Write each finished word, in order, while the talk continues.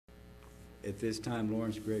At this time,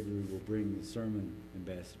 Lawrence Gregory will bring the sermon,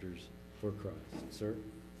 Ambassadors for Christ. Sir?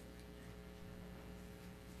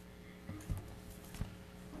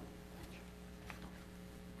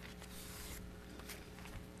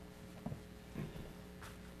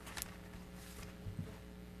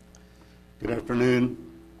 Good afternoon.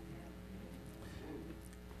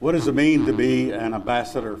 What does it mean to be an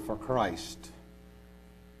ambassador for Christ?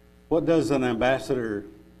 What does an ambassador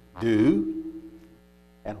do?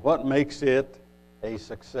 And what makes it a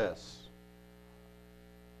success?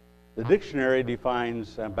 The dictionary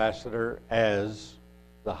defines ambassador as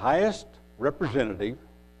the highest representative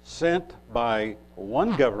sent by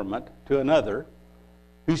one government to another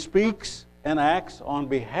who speaks and acts on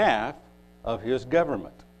behalf of his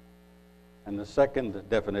government. And the second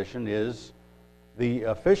definition is the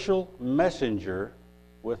official messenger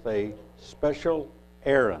with a special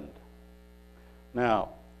errand. Now,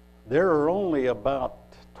 there are only about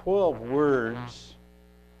 12 words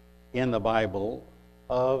in the Bible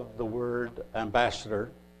of the word ambassador,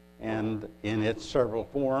 and in its several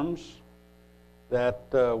forms, that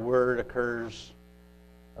word occurs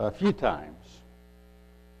a few times.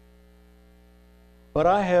 But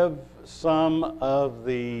I have some of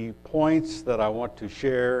the points that I want to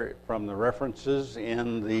share from the references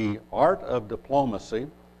in The Art of Diplomacy,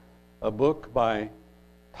 a book by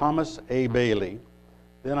Thomas A. Bailey.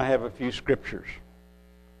 Then I have a few scriptures.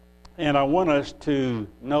 And I want us to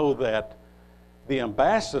know that the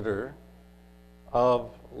ambassador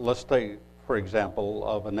of, let's take, for example,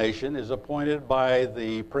 of a nation is appointed by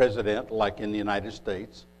the president, like in the United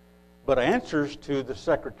States, but answers to the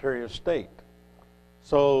Secretary of State.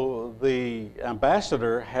 So the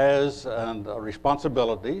ambassador has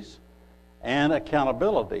responsibilities and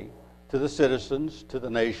accountability to the citizens, to the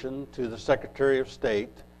nation, to the Secretary of State,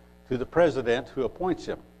 to the president who appoints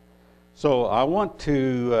him. So I want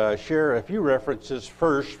to share a few references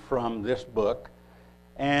first from this book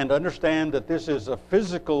and understand that this is a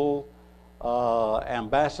physical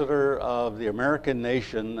ambassador of the American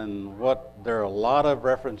nation, and there are a lot of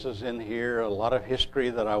references in here, a lot of history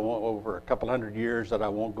that I won't, over a couple hundred years that I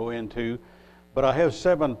won't go into, but I have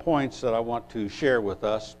 7 points that I want to share with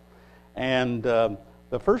us. And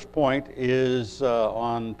the first point is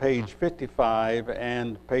on page 55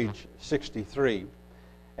 and page 63.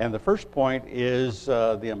 And the first point is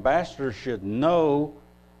the ambassador should know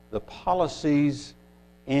the policies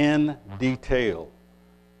in detail.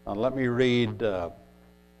 Now, let me read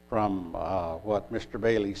from what Mr.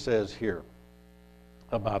 Bailey says here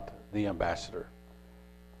about the ambassador.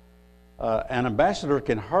 An ambassador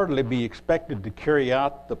can hardly be expected to carry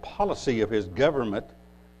out the policy of his government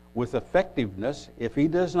with effectiveness if he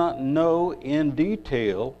does not know in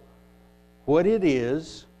detail what it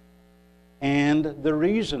is and the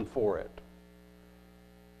reason for it.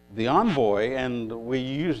 The envoy, and we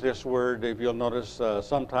use this word, if you'll notice,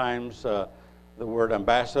 sometimes the word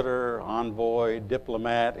ambassador, envoy,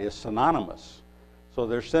 diplomat is synonymous. So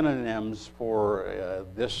they're synonyms for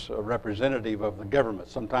this representative of the government.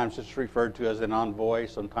 Sometimes it's referred to as an envoy,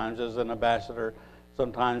 sometimes as an ambassador,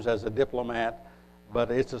 sometimes as a diplomat, but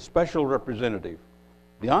it's a special representative.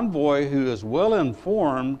 The envoy who is well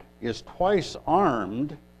informed is twice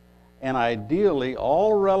armed, and ideally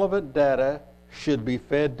all relevant data should be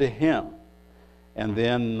fed to him. And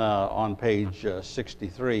then on page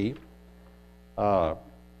 63,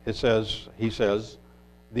 he says,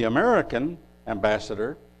 the American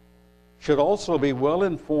ambassador should also be well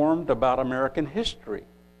informed about American history.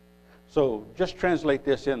 So just translate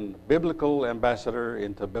this in biblical ambassador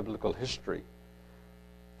into biblical history.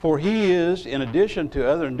 For he is, in addition to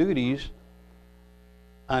other duties,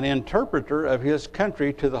 an interpreter of his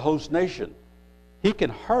country to the host nation. He can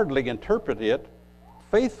hardly interpret it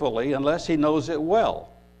faithfully unless he knows it well.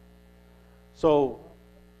 So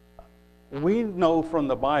we know from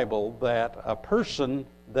the Bible that a person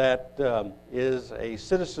that is a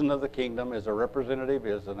citizen of the kingdom, is a representative,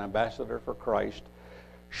 is an ambassador for Christ,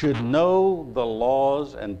 should know the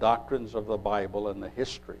laws and doctrines of the Bible and the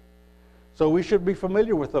history. So we should be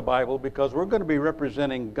familiar with the Bible because we're going to be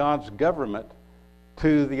representing God's government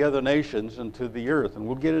to the other nations and to the earth. And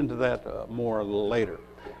we'll get into that more a little later.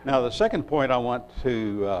 Now, the second point I want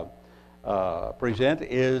to present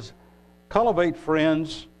is cultivate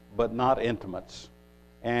friends but not intimates.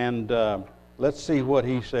 And let's see what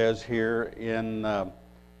he says here in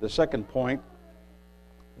the second point.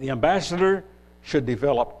 The ambassador should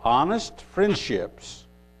develop honest friendships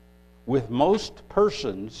with most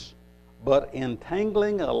persons, but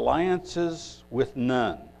entangling alliances with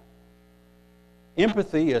none.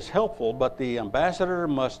 Empathy is helpful, but the ambassador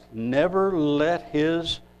must never let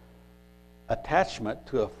his attachment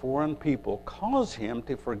to a foreign people cause him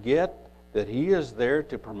to forget that he is there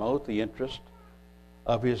to promote the interest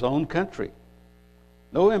of his own country.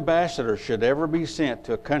 No ambassador should ever be sent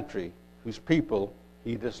to a country whose people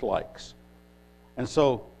he dislikes. And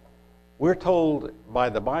so we're told by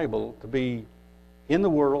the Bible to be in the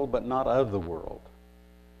world but not of the world,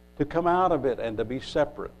 to come out of it and to be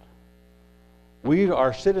separate. We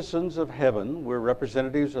are citizens of heaven. We're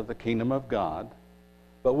representatives of the kingdom of God,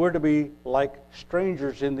 but we're to be like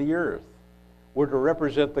strangers in the earth. We're to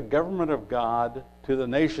represent the government of God to the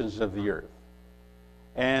nations of the earth.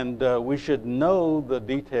 And we should know the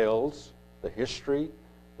details, the history,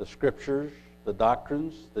 the scriptures, the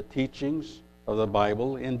doctrines, the teachings of the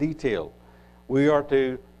Bible in detail. We are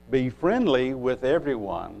to be friendly with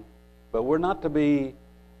everyone, but we're not to be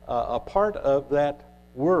a part of that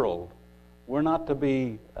world. We're not to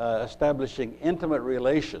be establishing intimate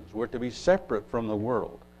relations. We're to be separate from the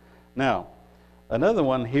world. Now, another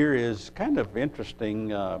one here is kind of interesting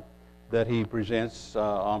that he presents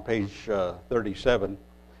on page 37.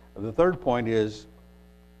 The third point is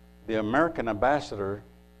the American ambassador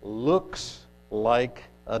looks like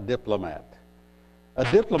a diplomat.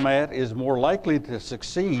 A diplomat is more likely to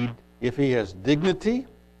succeed if he has dignity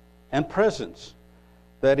and presence.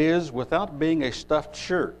 That is, without being a stuffed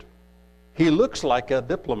shirt. He looks like a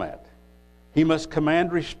diplomat. He must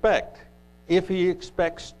command respect if he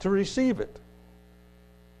expects to receive it.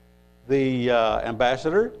 The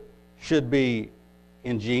ambassador should be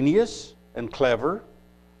ingenious and clever,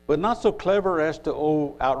 but not so clever as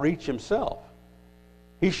to outreach himself.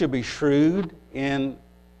 He should be shrewd in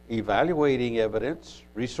evaluating evidence,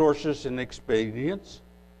 resources, and expedients,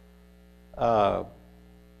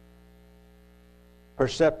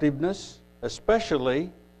 perceptiveness,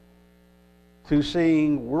 especially to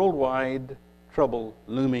seeing worldwide trouble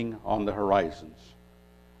looming on the horizons.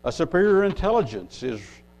 A superior intelligence is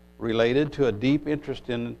related to a deep interest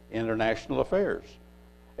in international affairs.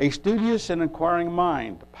 A studious and inquiring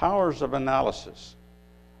mind, powers of analysis,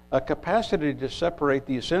 a capacity to separate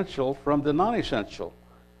the essential from the non-essential,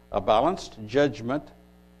 a balanced judgment,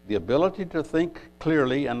 the ability to think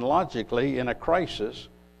clearly and logically in a crisis,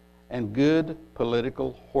 and good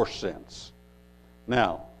political horse sense.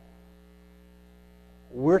 Now,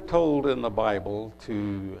 we're told in the Bible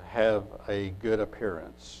to have a good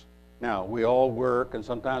appearance. Now, we all work, and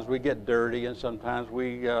sometimes we get dirty, and sometimes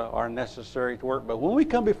we are necessary to work. But when we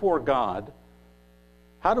come before God,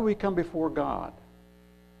 how do we come before God?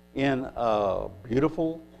 In a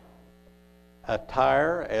beautiful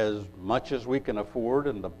attire, as much as we can afford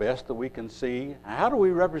and the best that we can see. How do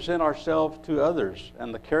we represent ourselves to others,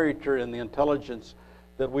 and the character and the intelligence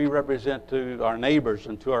that we represent to our neighbors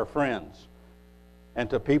and to our friends and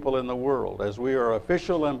to people in the world, as we are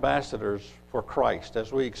official ambassadors for Christ,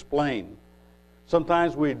 as we explain?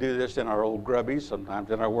 Sometimes we do this in our old grubbies,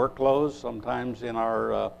 sometimes in our work clothes, sometimes in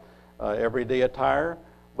our everyday attire,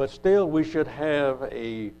 but still we should have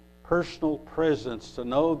a personal presence to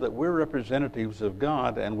know that we're representatives of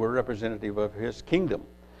God and we're representative of His kingdom.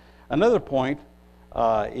 Another point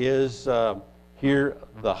is here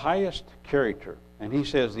the highest character. And he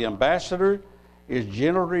says the ambassador is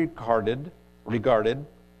generally regarded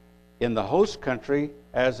in the host country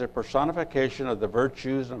as a personification of the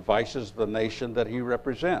virtues and vices of the nation that he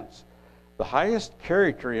represents. The highest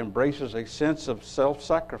character embraces a sense of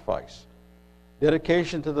self-sacrifice,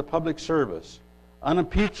 dedication to the public service,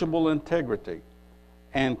 unimpeachable integrity,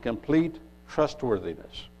 and complete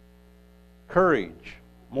trustworthiness. Courage,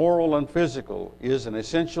 moral and physical, is an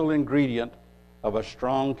essential ingredient of a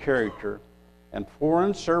strong character, and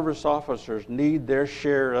foreign service officers need their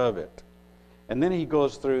share of it. And then he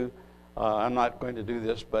goes through, I'm not going to do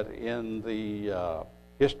this, but in the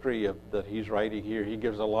history that he's writing here, he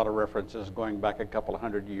gives a lot of references going back a couple of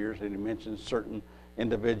hundred years, and he mentions certain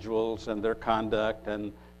individuals and their conduct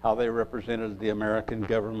and how they represented the American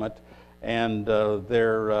government and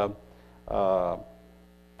their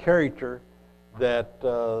character that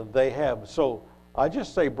they have. So I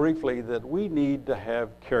just say briefly that we need to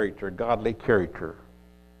have character, godly character.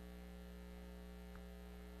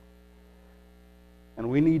 And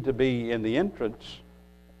we need to be in the entrance,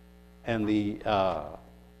 and the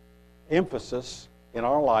emphasis in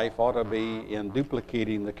our life ought to be in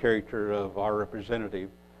duplicating the character of our representative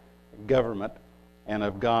government and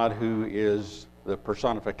of God, who is the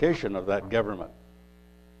personification of that government.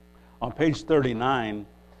 On page 39,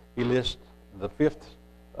 he lists the fifth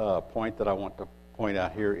point that I want to point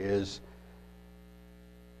out here is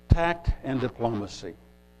tact and diplomacy.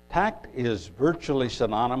 Tact is virtually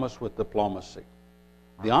synonymous with diplomacy.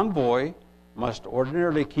 The envoy must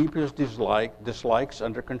ordinarily keep his dislikes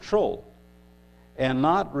under control and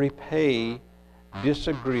not repay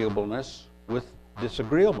disagreeableness with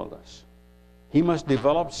disagreeableness. He must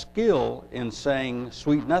develop skill in saying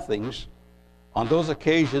sweet nothings on those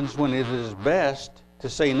occasions when it is best to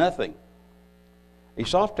say nothing. A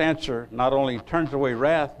soft answer not only turns away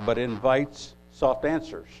wrath, but invites soft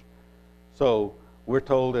answers. So we're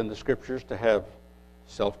told in the scriptures to have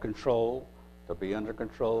self-control, to be under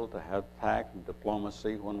control, to have tact and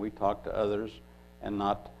diplomacy when we talk to others, and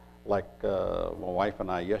not like my wife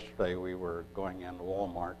and I yesterday, we were going into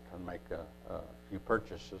Walmart to make a few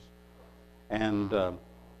purchases. And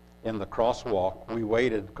in the crosswalk, we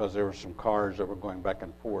waited because there were some cars that were going back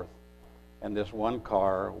and forth. And this one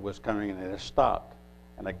car was coming and it stopped.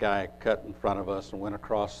 And a guy cut in front of us and went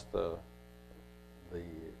across the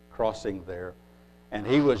crossing there. And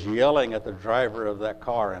he was yelling at the driver of that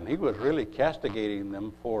car, and he was really castigating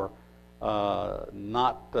them for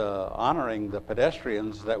not honoring the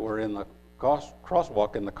pedestrians that were in the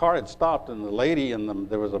crosswalk. And the car had stopped, and the lady and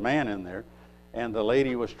there was a man in there, and the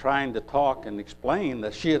lady was trying to talk and explain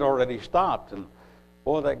that she had already stopped. And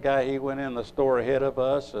boy, that guy, he went in the store ahead of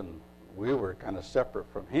us, and we were kind of separate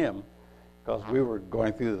from him because we were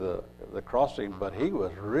going through the crossing, but he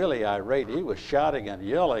was really irate. He was shouting and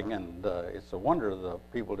yelling, and it's a wonder the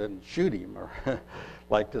people didn't shoot him, or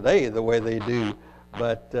like today, the way they do.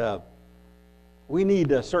 But we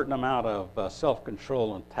need a certain amount of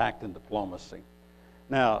self-control and tact and diplomacy.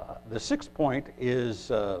 Now, the sixth point is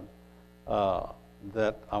that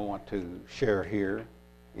I want to share here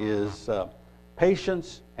is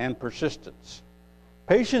patience and persistence.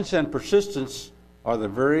 Patience and persistence are the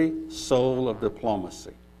very soul of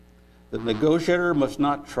diplomacy. The negotiator must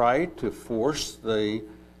not try to force the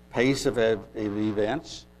pace of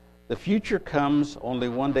events. The future comes only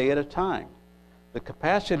one day at a time. The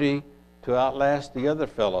capacity to outlast the other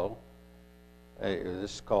fellow,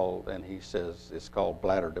 this is called, and he says it's called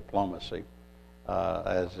bladder diplomacy,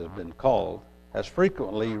 as has been called, has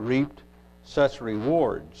frequently reaped such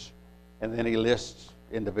rewards. And then he lists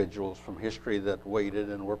individuals from history that waited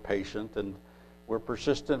and were patient and were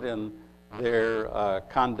persistent in their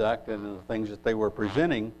conduct and in the things that they were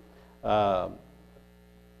presenting. A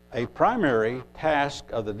primary task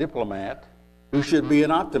of the diplomat, who should be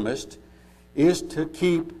an optimist, is to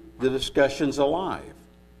keep the discussions alive,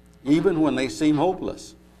 even when they seem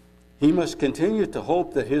hopeless. He must continue to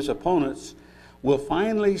hope that his opponents will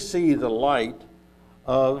finally see the light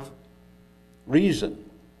of reason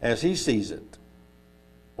as he sees it,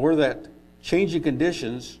 or that changing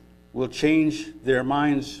conditions will change their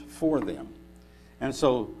minds for them. And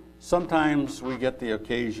so sometimes we get the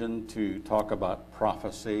occasion to talk about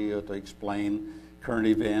prophecy or to explain current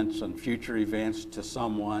events and future events to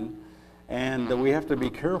someone. And we have to be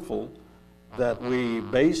careful that we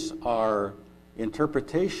base our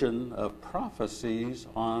interpretation of prophecies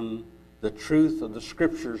on the truth of the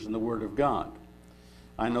Scriptures and the Word of God.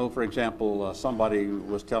 I know, for example, somebody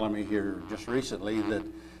was telling me here just recently that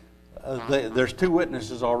there's two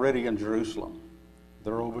witnesses already in Jerusalem.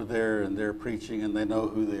 They're over there and they're preaching and they know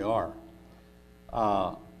who they are.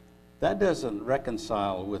 That doesn't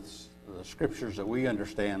reconcile with the scriptures that we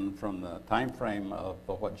understand from the time frame of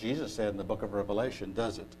what Jesus said in the book of Revelation,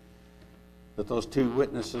 does it? That those two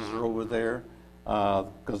witnesses are over there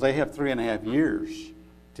because they have 3.5 years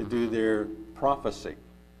to do their prophecy.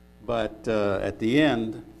 But at the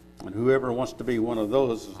end, and whoever wants to be one of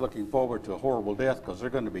those is looking forward to a horrible death because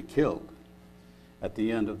they're going to be killed at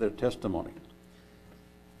the end of their testimony.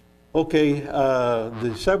 Okay,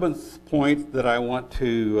 the seventh point that I want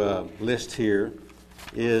to list here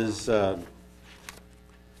is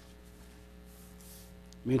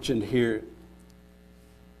mentioned here.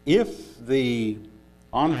 If the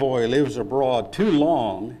envoy lives abroad too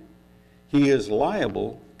long, he is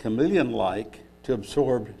liable, chameleon-like, to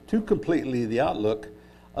absorb too completely the outlook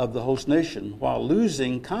of the host nation while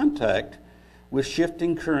losing contact with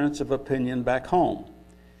shifting currents of opinion back home.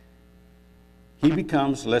 He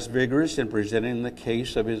becomes less vigorous in presenting the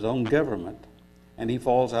case of his own government, and he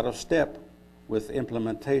falls out of step with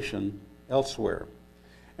implementation elsewhere.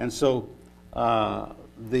 And so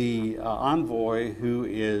the envoy who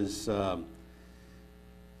is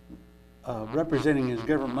representing his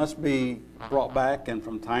government must be brought back and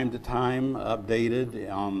from time to time updated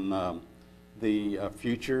on the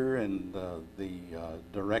future and the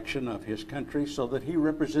direction of his country so that he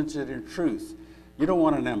represents it in truth. You don't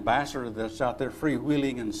want an ambassador that's out there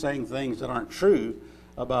freewheeling and saying things that aren't true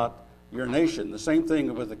about your nation. The same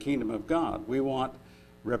thing with the kingdom of God. We want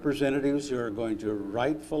representatives who are going to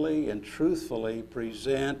rightfully and truthfully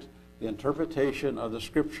present the interpretation of the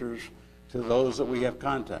scriptures to those that we have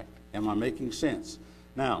contact. Am I making sense?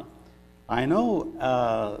 Now, I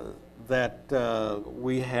know that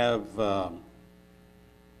we have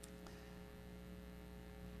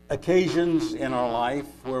occasions in our life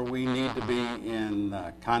where we need to be in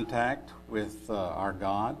contact with our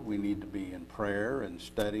God. We need to be in prayer and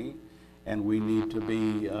study, and we need to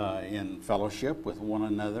be in fellowship with one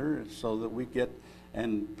another so that we get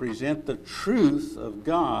and present the truth of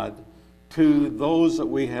God to those that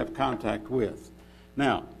we have contact with.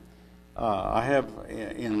 Now, I have,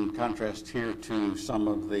 in contrast here to some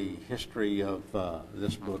of the history of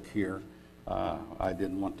this book here, I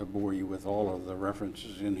didn't want to bore you with all of the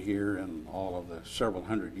references in here and all of the several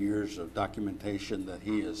hundred years of documentation that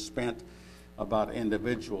he has spent about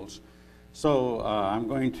individuals. So I'm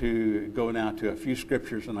going to go now to a few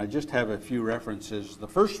scriptures, and I just have a few references. The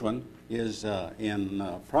first one is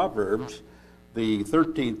in Proverbs, the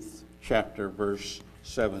 13th chapter, verse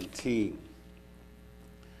 17.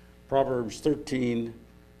 Proverbs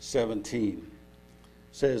 13:17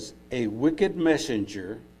 says, "A wicked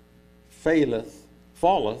messenger falleth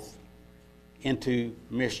into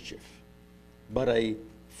mischief, but a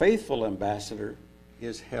faithful ambassador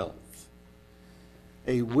is health."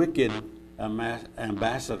 A wicked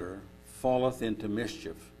ambassador falleth into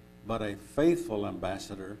mischief, but a faithful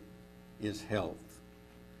ambassador is health.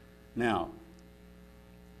 Now,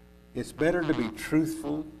 it's better to be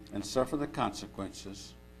truthful and suffer the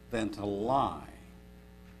consequences than to lie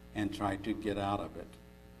and try to get out of it.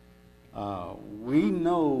 We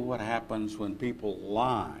know what happens when people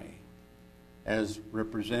lie as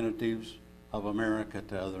representatives of America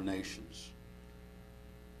to other nations.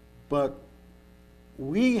 But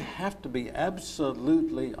we have to be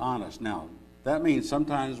absolutely honest. Now, that means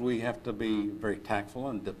sometimes we have to be very tactful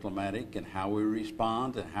and diplomatic in how we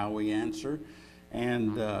respond and how we answer,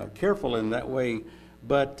 and careful in that way.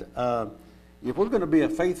 But if we're going to be a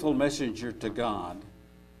faithful messenger to God,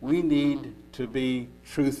 we need to be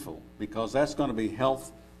truthful, because that's going to be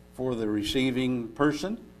health for the receiving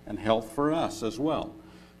person and health for us as well.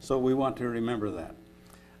 So we want to remember that.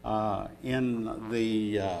 In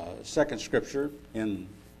the second scripture, in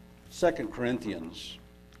 2 Corinthians,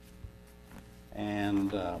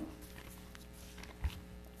 and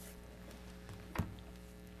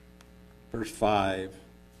verse 5,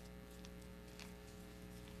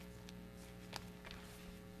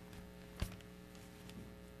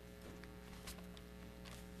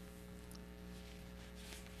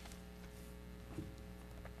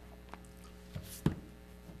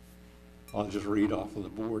 I'll just read off of the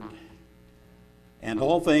board. "And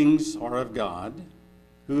all things are of God,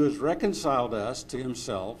 who has reconciled us to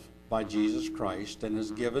himself by Jesus Christ, and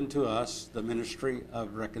has given to us the ministry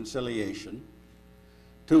of reconciliation,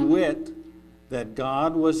 to wit, that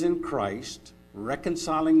God was in Christ,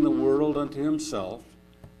 reconciling the world unto himself,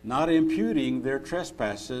 not imputing their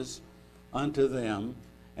trespasses unto them,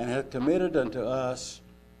 and hath committed unto us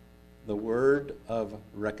the word of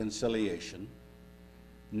reconciliation.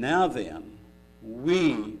 Now then,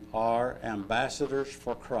 we are ambassadors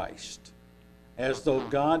for Christ. As though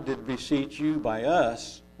God did beseech you by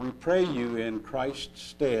us, we pray you in Christ's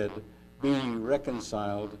stead, be ye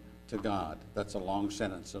reconciled to God." That's a long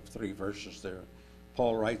sentence of 3 verses there.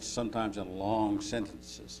 Paul writes sometimes in long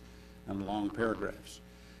sentences and long paragraphs.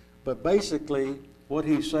 But basically, what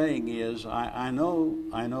he's saying is, I know,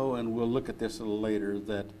 and we'll look at this a little later,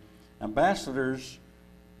 that ambassadors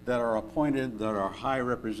that are appointed, that are high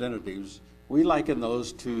representatives, we liken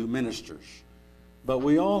those to ministers. But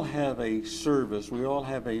we all have a service, we all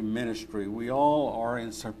have a ministry, we all are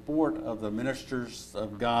in support of the ministers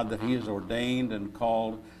of God that he has ordained and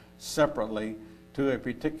called separately to a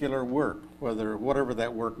particular work, whatever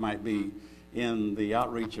that work might be in the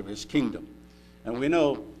outreach of his kingdom. And we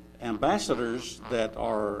know ambassadors that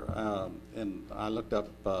are, and I looked up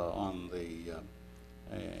on the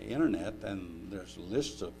internet, and there's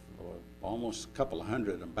lists of almost a couple of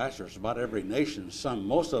hundred ambassadors, about every nation.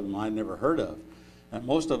 Most of them I never heard of, and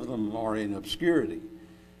most of them are in obscurity.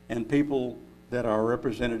 And people that are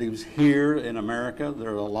representatives here in America,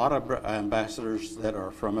 there are a lot of ambassadors that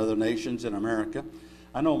are from other nations in America.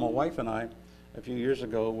 I know my wife and I, a few years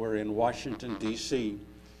ago, were in Washington, D.C.,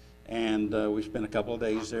 and we spent a couple of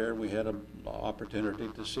days there. We had an opportunity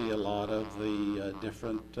to see a lot of the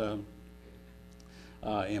different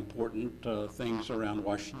important things around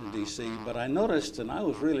Washington, D.C. But I noticed, and I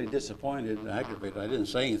was really disappointed and aggravated, I didn't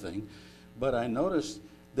say anything, but I noticed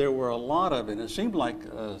there were a lot of, and it seemed like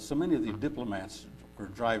so many of the diplomats were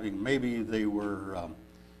driving, maybe they were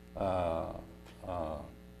at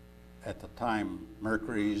the time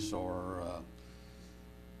Mercury's or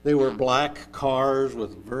They were black cars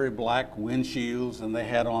with very black windshields, and they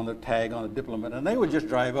had on their tag on the diplomat. And they would just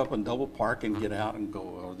drive up and double park and get out and go,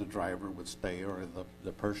 or the driver would stay, or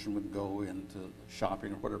the person would go into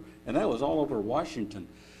shopping or whatever. And that was all over Washington.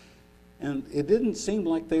 And it didn't seem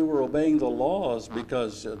like they were obeying the laws,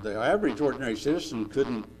 because the average ordinary citizen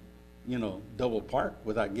couldn't, double park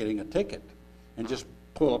without getting a ticket and just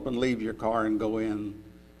pull up and leave your car and go in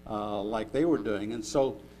like they were doing. And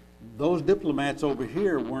so those diplomats over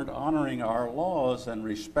here weren't honoring our laws and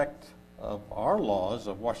respect of our laws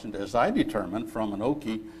of Washington, as I determined from an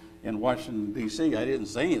Okie in Washington, D.C. I didn't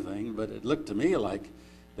say anything, but it looked to me like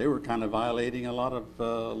they were kind of violating a lot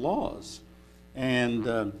of laws.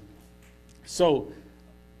 And so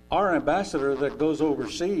our ambassador that goes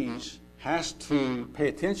overseas has to pay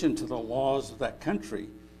attention to the laws of that country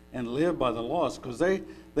and live by the laws, because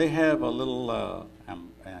they have a little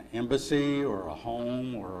embassy or a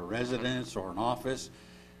home or a residence or an office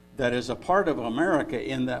that is a part of America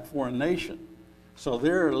in that foreign nation. So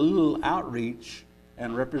they're a little outreach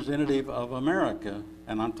and representative of America,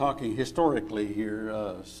 and I'm talking historically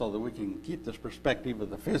here so that we can keep this perspective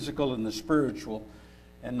of the physical and the spiritual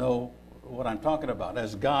and know what I'm talking about.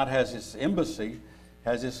 As God has his embassy,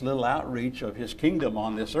 has this little outreach of his kingdom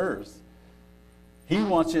on this earth, he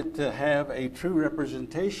wants it to have a true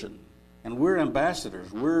representation. And we're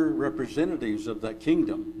ambassadors, we're representatives of that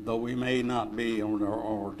kingdom. Though we may not be an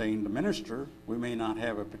ordained minister, we may not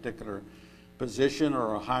have a particular position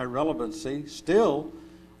or a high relevancy, still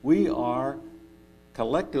we are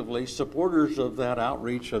collectively supporters of that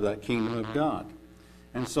outreach of that kingdom of God.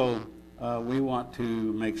 And so we want to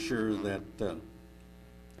make sure that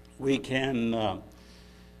we can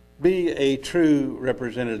be a true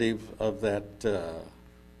representative of that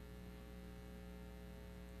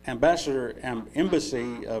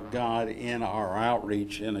embassy of God in our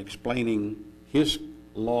outreach in explaining his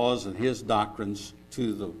laws and his doctrines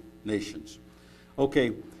to the nations.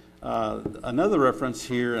 Okay, another reference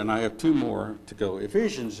here, and I have two more to go.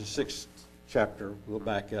 Ephesians, the 6th chapter, we'll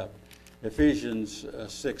back up. Ephesians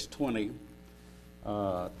 6:20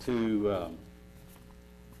 to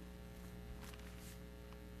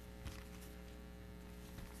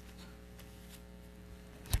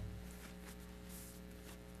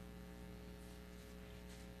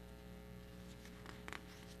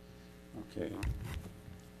okay.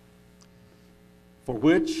 For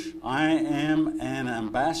which I am an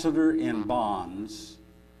ambassador in bonds,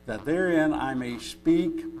 that therein I may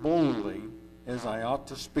speak boldly as I ought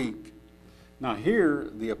to speak. Now here,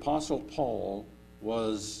 the Apostle Paul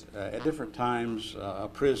was at different times a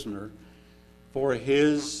prisoner for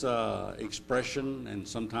his expression, and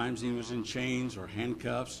sometimes he was in chains or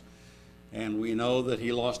handcuffs. And we know that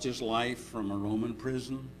he lost his life from a Roman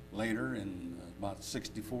prison later in about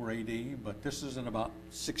 64 A.D., but this is in about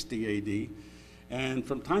 60 A.D. And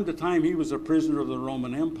from time to time, he was a prisoner of the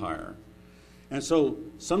Roman Empire. And so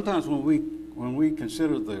sometimes when we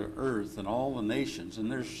consider the earth and all the nations,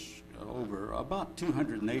 and there's over about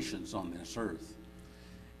 200 nations on this earth,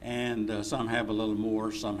 and some have a little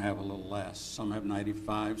more, some have a little less. Some have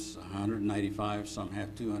 195, some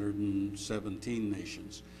have 217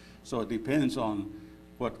 nations. So it depends on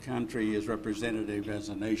what country is representative as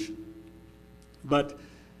a nation. But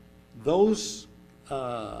those,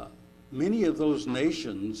 many of those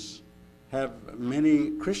nations have many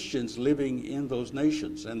Christians living in those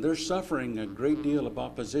nations, and they're suffering a great deal of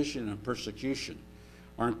opposition and persecution,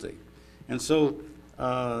 aren't they? And so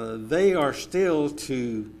they are still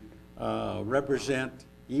to represent,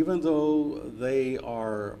 even though they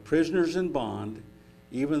are prisoners in bond,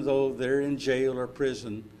 even though they're in jail or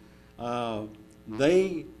prison,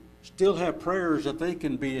 they still have prayers that they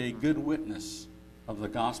can be a good witness of the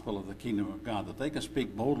gospel of the kingdom of God, that they can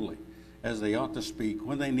speak boldly as they ought to speak,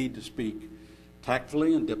 when they need to speak,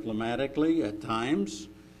 tactfully and diplomatically at times,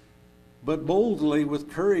 but boldly with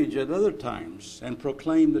courage at other times, and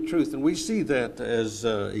proclaim the truth. And we see that as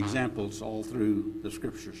examples all through the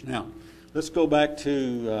scriptures. Now, let's go back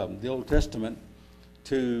to the Old Testament,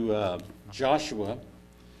 to Joshua.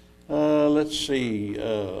 Let's see,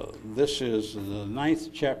 this is the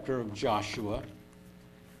 9th chapter of Joshua,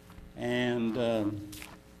 and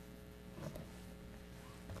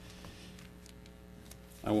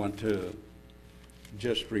I want to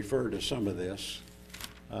just refer to some of this.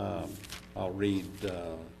 I'll read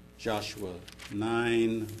Joshua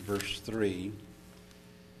 9, verse 3.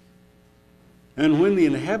 And when the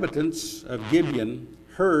inhabitants of Gibeon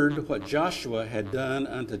heard what Joshua had done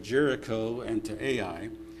unto Jericho and to Ai.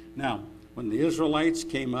 Now, when the Israelites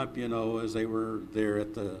came up, as they were there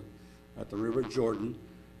at the river Jordan,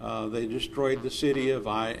 they destroyed the city of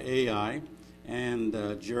Ai, and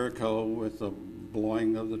Jericho with the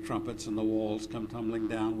blowing of the trumpets and the walls come tumbling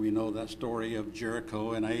down. We know that story of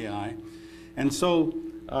Jericho and Ai. And so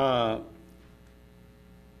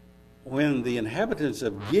when the inhabitants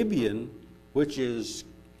of Gibeon, which is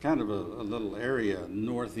kind of a little area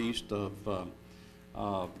northeast of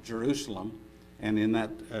Jerusalem, and in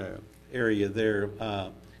that area there,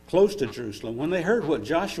 close to Jerusalem, when they heard what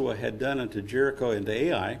Joshua had done unto Jericho and to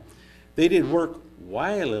Ai, they did work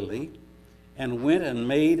wilily and went and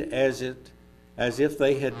made as if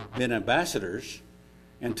they had been ambassadors,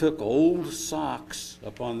 and took old sacks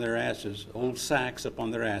upon their asses,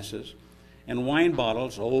 and wine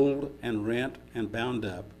bottles, old and rent and bound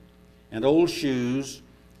up, and old shoes,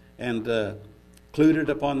 and clouded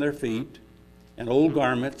upon their feet, and old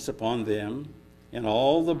garments upon them, and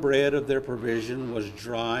all the bread of their provision was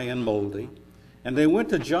dry and moldy. And they went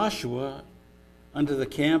to Joshua unto the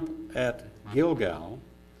camp at Gilgal,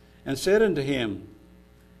 and said unto him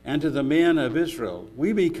and to the men of Israel,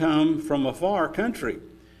 We be come from a far country.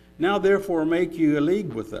 Now therefore make you a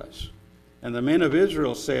league with us. And the men of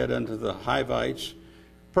Israel said unto the Hivites,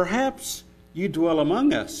 Perhaps you dwell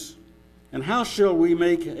among us, and how shall we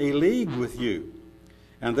make a league with you?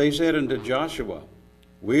 And they said unto Joshua,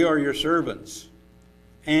 We are your servants.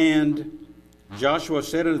 And Joshua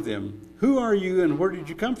said unto them, Who are you, and where did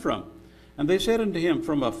you come from? And they said unto him,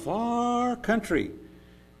 From a far country.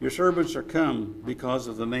 Your servants are come because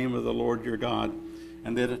of the name of the Lord your God.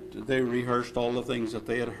 And they rehearsed all the things that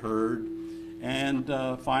they had heard. And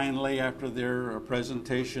finally, after their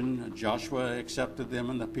presentation, Joshua accepted them,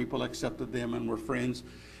 and the people accepted them and were friends.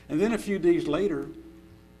 And then a few days later,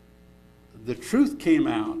 the truth came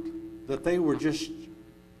out that they were just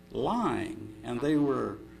lying, and they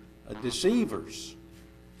were deceivers,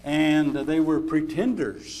 and they were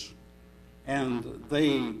pretenders, and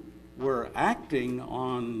they were acting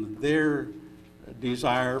on their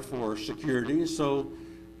desire for security. So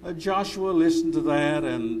Joshua listened to that,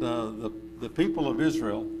 and the people of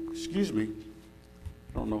Israel, excuse me,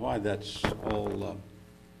 I don't know why that's all,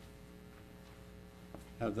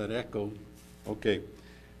 have that echo. Okay.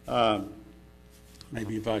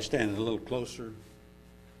 Maybe if I stand a little closer,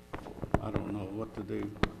 I don't know what to do.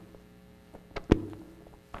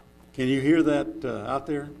 Can you hear that out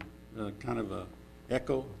there? Kind of a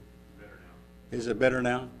echo? Better now. Is it better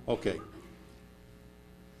now? Okay.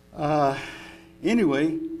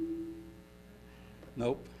 Anyway,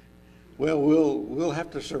 nope. Well, we'll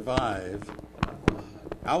have to survive.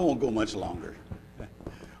 I won't go much longer.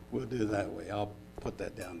 We'll do it that way. I'll put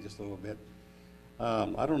that down just a little bit.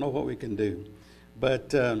 I don't know what we can do.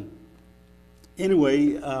 But anyway,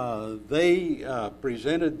 they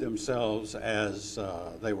presented themselves as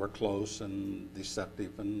they were close and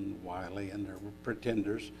deceptive and wily, and they were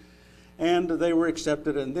pretenders. And they were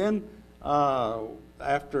accepted. And then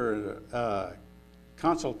after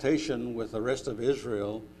consultation with the rest of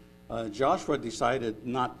Israel, Joshua decided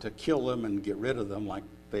not to kill them and get rid of them like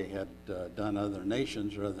they had done other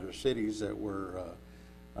nations or other cities that were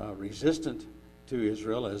resistant to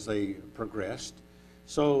Israel as they progressed.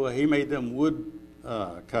 So he made them wood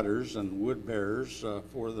cutters and wood bearers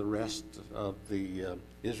for the rest of the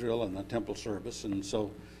Israel and the temple service. And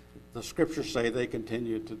so the scriptures say they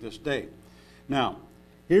continue to this day. Now,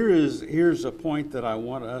 here's a point that I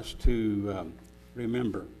want us to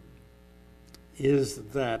remember, is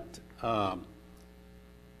that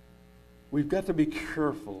we've got to be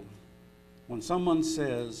careful when someone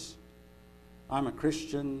says, I'm a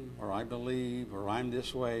Christian, or I believe, or I'm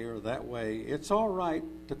this way or that way. It's all right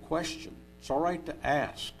to question. It's all right to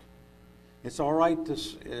ask. It's all right to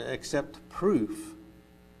accept proof,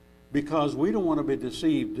 because we don't want to be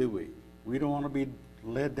deceived, do we? We don't want to be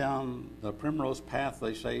led down the primrose path,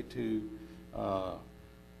 they say, to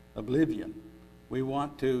oblivion. We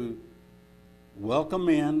want to welcome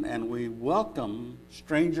in, and we welcome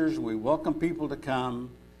strangers, we welcome people to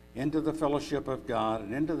come into the fellowship of God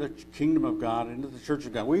and into the kingdom of God, into the church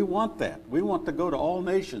of God. We want that. We want to go to all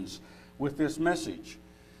nations with this message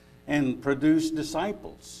and produce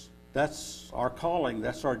disciples. That's our calling,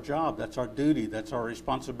 that's our job, that's our duty, that's our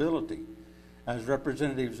responsibility as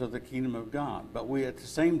representatives of the kingdom of God. But we, at the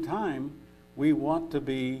same time, we want to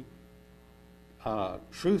be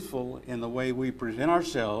truthful in the way we present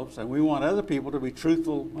ourselves, and we want other people to be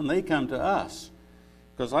truthful when they come to us.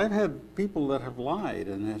 Because I've had people that have lied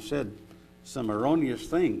and have said some erroneous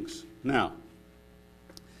things. Now,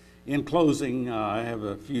 in closing, I have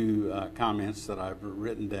a few comments that I've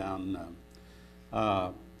written down.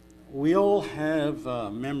 We all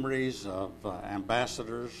have memories of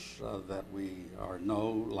ambassadors that we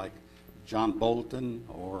know, like John Bolton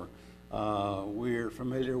or We're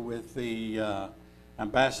familiar with the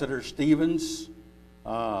Ambassador Stevens.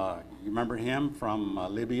 You remember him from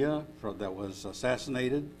Libya that was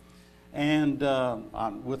assassinated. And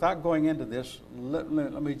without going into this, let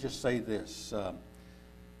me just say this.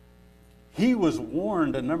 He was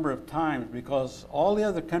warned a number of times because all the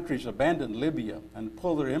other countries abandoned Libya and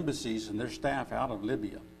pulled their embassies and their staff out of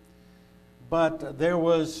Libya. But there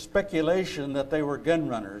was speculation that they were gun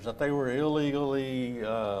runners, that they were illegally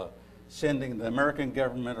sending, the American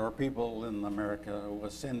government or people in America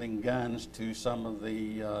was sending guns to some of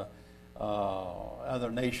the other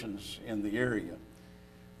nations in the area.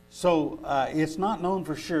 So it's not known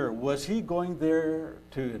for sure. Was he going there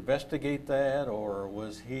to investigate that, or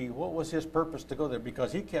what was his purpose to go there?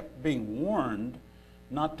 Because he kept being warned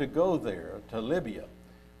not to go there, to Libya.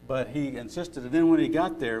 But he insisted, and then when he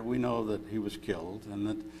got there, we know that he was killed, and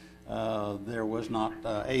that there was not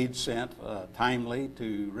aid sent timely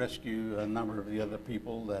to rescue a number of the other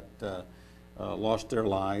people that lost their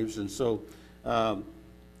lives. And so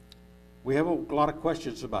we have a lot of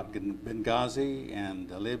questions about Benghazi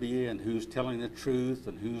and Libya, and who's telling the truth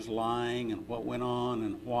and who's lying and what went on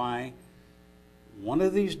and why. One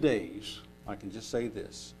of these days, I can just say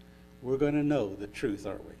this, we're going to know the truth,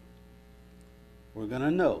 aren't we? We're going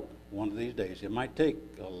to know one of these days. It might take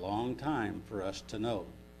a long time for us to know,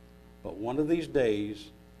 but one of these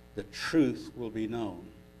days, the truth will be known,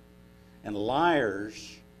 and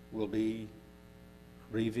liars will be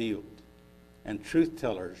revealed, and truth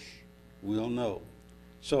tellers will know.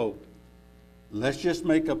 So let's just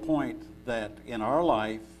make a point that in our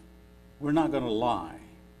life, we're not going to lie,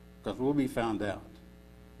 because we'll be found out.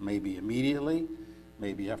 Maybe immediately,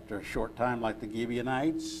 maybe after a short time like the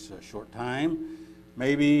Gibeonites, a short time.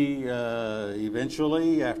 Maybe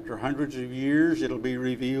eventually, after hundreds of years, it'll be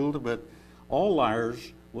revealed, but all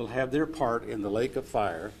liars will have their part in the lake of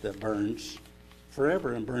fire that burns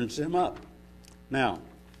forever and burns them up. Now,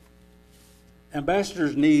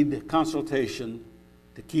 ambassadors need consultation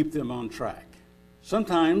to keep them on track.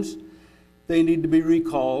 Sometimes they need to be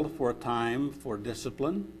recalled for a time for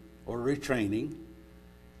discipline or retraining,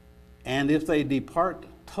 and if they depart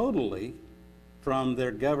totally from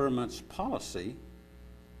their government's policy,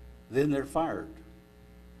 then they're fired.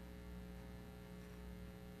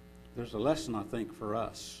 There's a lesson, I think, for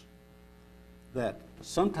us that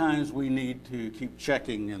sometimes we need to keep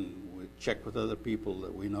checking, and we check with other people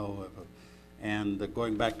that we know of, and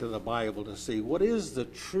going back to the Bible to see what is the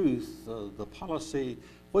truth, the policy,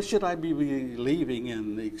 what should I be believing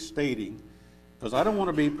and stating, because I don't want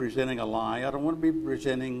to be presenting a lie, I don't want to be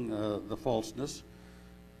presenting the falseness.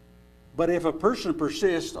 But if a person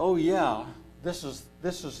persists, oh yeah, this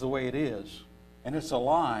is the way it is, and it's a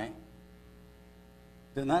lie,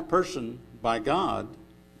 then that person, by God,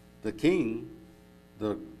 the king,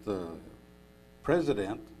 the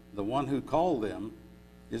president, the one who called them,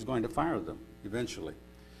 is going to fire them eventually.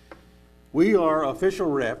 We are official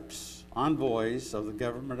reps, envoys of the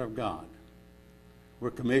government of God.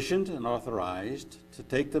 We're commissioned and authorized to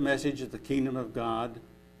take the message of the kingdom of God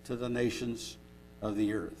to the nations of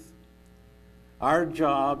the earth. Our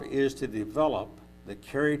job is to develop the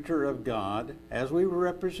character of God as we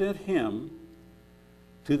represent Him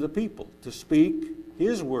to the people, to speak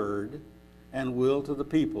His word and will to the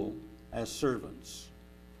people as servants.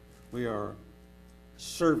 We are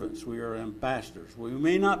servants. We are ambassadors. We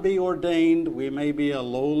may not be ordained. We may be a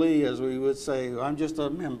lowly, as we would say, I'm just a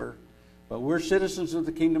member. But we're citizens of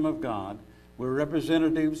the kingdom of God. We're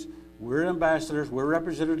representatives. We're ambassadors. We're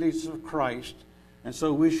representatives of Christ. And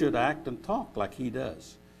so we should act and talk like He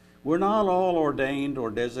does. We're not all ordained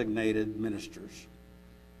or designated ministers.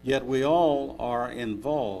 Yet we all are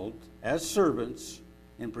involved as servants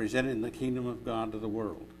in presenting the kingdom of God to the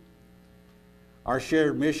world. Our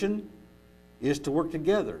shared mission is to work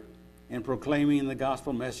together in proclaiming the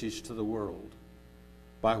gospel message to the world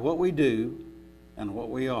by what we do and what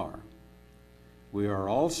we are. We are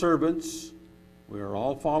all servants. We are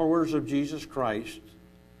all followers of Jesus Christ.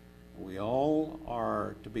 We all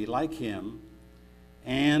are to be like Him,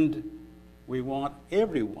 and we want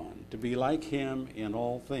everyone to be like Him in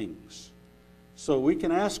all things. So we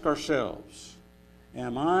can ask ourselves,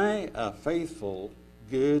 am I a faithful,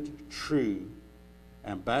 good, true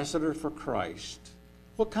ambassador for Christ?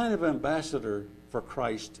 What kind of ambassador for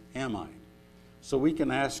Christ am I? So we can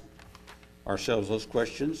ask ourselves those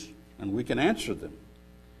questions, and we can answer them.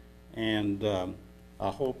 And I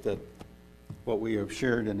hope that what we have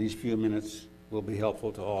shared in these few minutes will be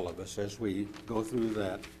helpful to all of us as we go through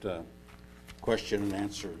that question and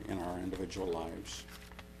answer in our individual lives.